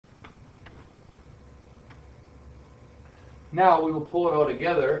Now we will pull it all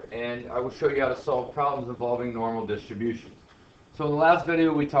together and I will show you how to solve problems involving normal distributions. So in the last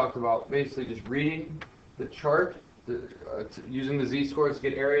video we talked about basically just reading the chart, using the z-scores to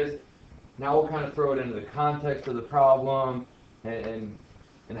get areas. Now we'll kind of throw it into the context of the problem and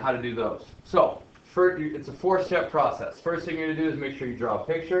how to do those. So first, it's a four-step process. First thing you're going to do is make sure you draw a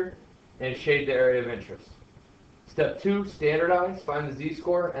picture and shade the area of interest. Step 2, standardize, find the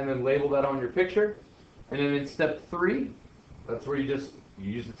z-score, and then label that on your picture. And then in step 3, that's where you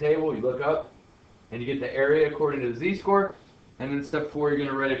use the table, you look up, and you get the area according to the z-score. And then step 4, you're going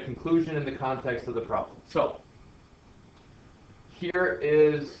to write a conclusion in the context of the problem. So here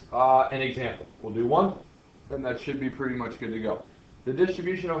is an example. We'll do one, and that should be pretty much good to go. The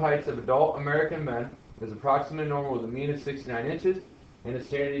distribution of heights of adult American men is approximately normal with a mean of 69 inches and a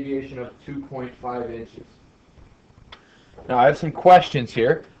standard deviation of 2.5 inches. Now I have some questions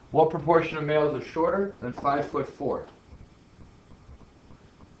here. What proportion of males are shorter than 5'4"?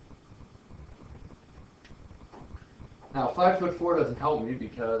 Now 5'4" doesn't help me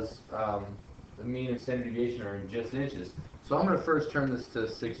because the mean and standard deviation are in just inches. So I'm going to first turn this to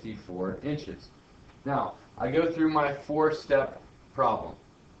 64 inches. Now I go through my four-step problem.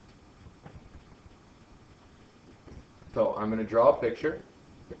 So I'm going to draw a picture.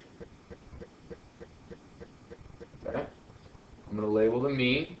 Okay. I'm going to label the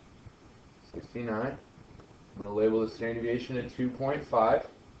mean, 69. I'm going to label the standard deviation at 2.5.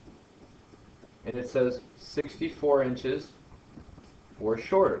 And it says 64 inches or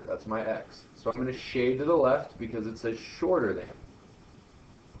shorter. That's my x. So I'm going to shade to the left because it says shorter than.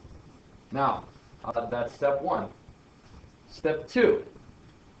 Now, that's step 1. Step 2,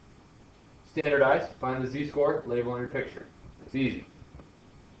 standardize, find the z-score, label on your picture. It's easy.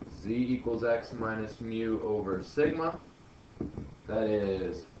 Z equals x minus mu over sigma. That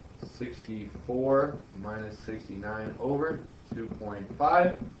is 64 minus 69 over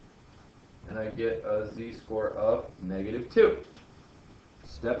 2.5. And I get a z-score of -2.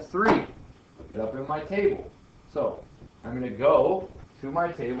 Step 3, look it up in my table. So I'm going to go to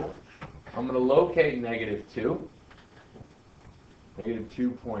my table. I'm going to locate -2,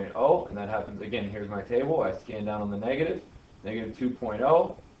 -2.0, and that happens again. Here's my table. I scan down on the negative,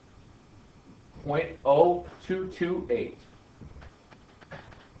 -2.0, 0.0228.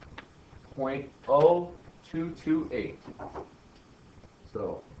 0.0228.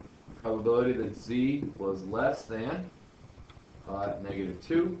 So probability that z was less than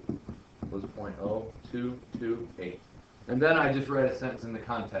 -2 was 0.0228. And then I just write a sentence in the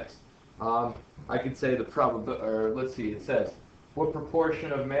context. I could say the probability, or let's see, it says, what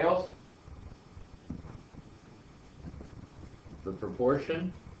proportion of males? The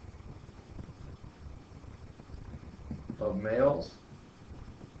proportion of males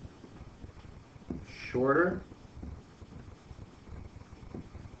shorter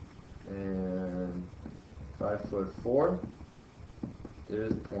and 5'4"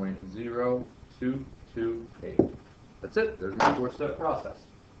 is 0.0228. That's it. There's my four-step process.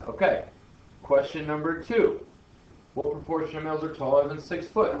 Okay. Question number 2. What proportion of males are taller than 6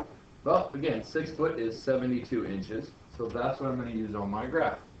 foot? Well, again, 6 foot is 72 inches, so that's what I'm going to use on my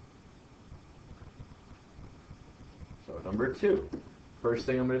graph. So number 2. First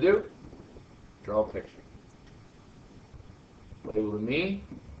thing I'm going to do, draw a picture. Label the mean,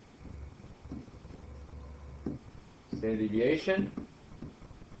 standard deviation,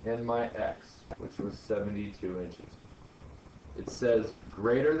 and my x, which was 72 inches. It says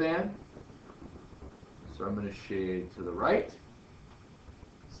greater than, so I'm going to shade to the right.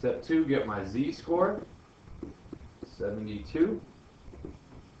 Step 2, get my z-score, 72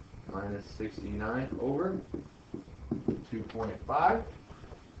 minus 69 over 2.5,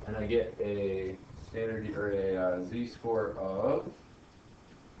 and I get a standard or a z-score of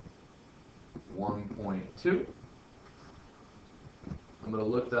 1.2. I'm going to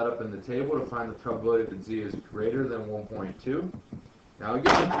look that up in the table to find the probability that z is greater than 1.2. Now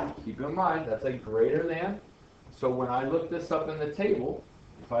again, keep in mind, that's a greater than. So when I look this up in the table,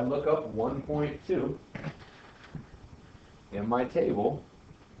 if I look up 1.2 in my table,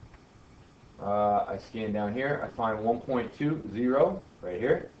 I scan down here, I find 1.20 right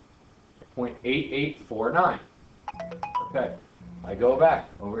here, 0.8849. Okay, I go back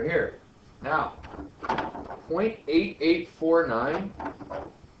over here. Now, 0.8849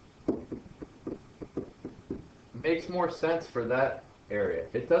 makes more sense for that area.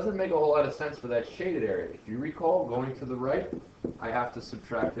 It doesn't make a whole lot of sense for that shaded area. If you recall, going to the right, I have to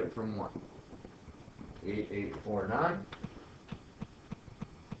subtract it from 1. 8849.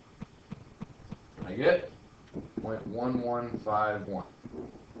 I get 0.1151.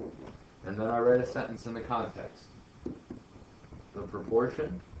 And then I write a sentence in the context.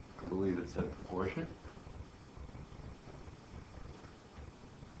 proportion. I believe it said proportion.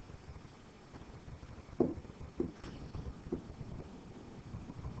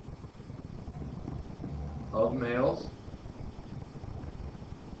 Of males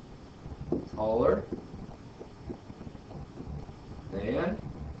taller than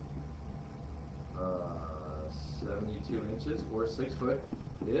 72 inches or 6 foot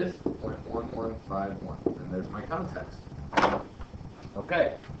is 0.1151. And there's my context.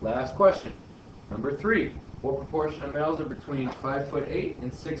 Okay, last question. Number 3. What proportion of males are between 5'8"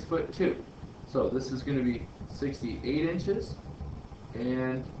 and 6'2"? So this is going to be 68 inches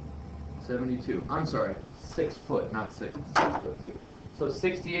and 72. I'm sorry, 6 foot, not 6 foot 2. So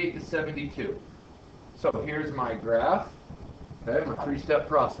 68 to 72. So here's my graph. Okay, my 3-step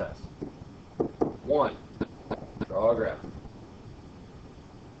process. 1, draw a graph.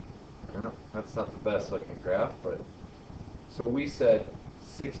 No, that's not the best looking graph, but so we said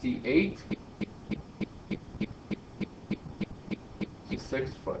 68 to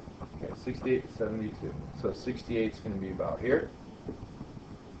 6 foot. Okay, 68 to 72. So 68 is going to be about here.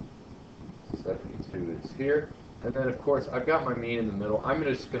 72 is here. And then, of course, I've got my mean in the middle. I'm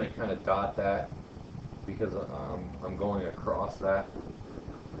just going to kind of dot that because I'm going across that.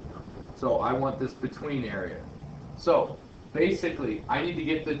 So I want this between area. So basically, I need to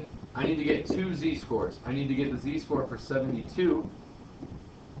get 2 z-scores. I need to get the z-score for 72,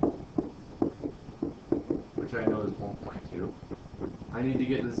 which I know is 1.2. I need to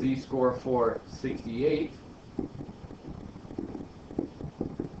get the z-score for 68,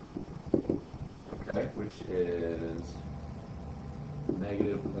 okay, which is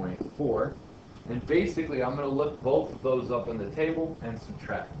 -0.4. And basically, I'm going to look both of those up in the table and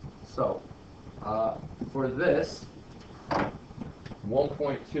subtract. So for this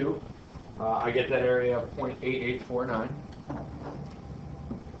 1.2, I get that area of 0.8849.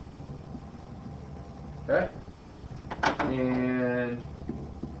 Okay? And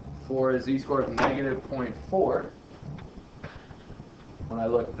for a z-score of -0.4, when I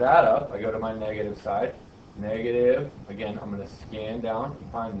look that up, I go to my negative side. Negative, again, I'm going to scan down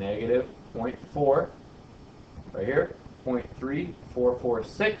and find -0.4 right here,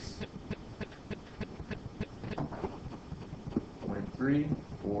 0.3446.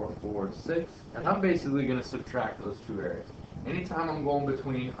 0.3446, and I'm basically going to subtract those 2 areas. Anytime I'm going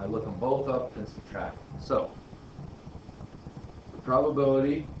between, I look them both up and subtract. So, the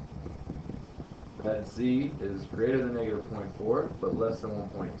probability that z is greater than -0.4 but less than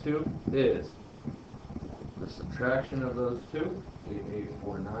 1.2 is the subtraction of those 2,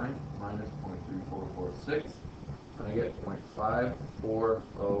 8849 minus 0.3446, and I get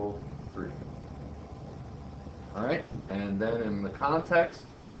 0.5403. All right, and then in the context,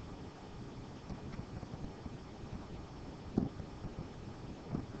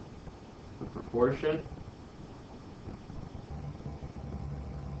 the proportion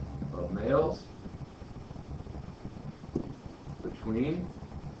of males between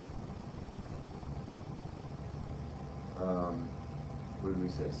what did we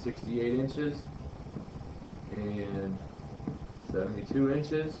say, 68 inches and 72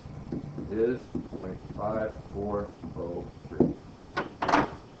 inches is 0.5403.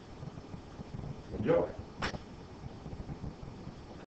 Enjoy.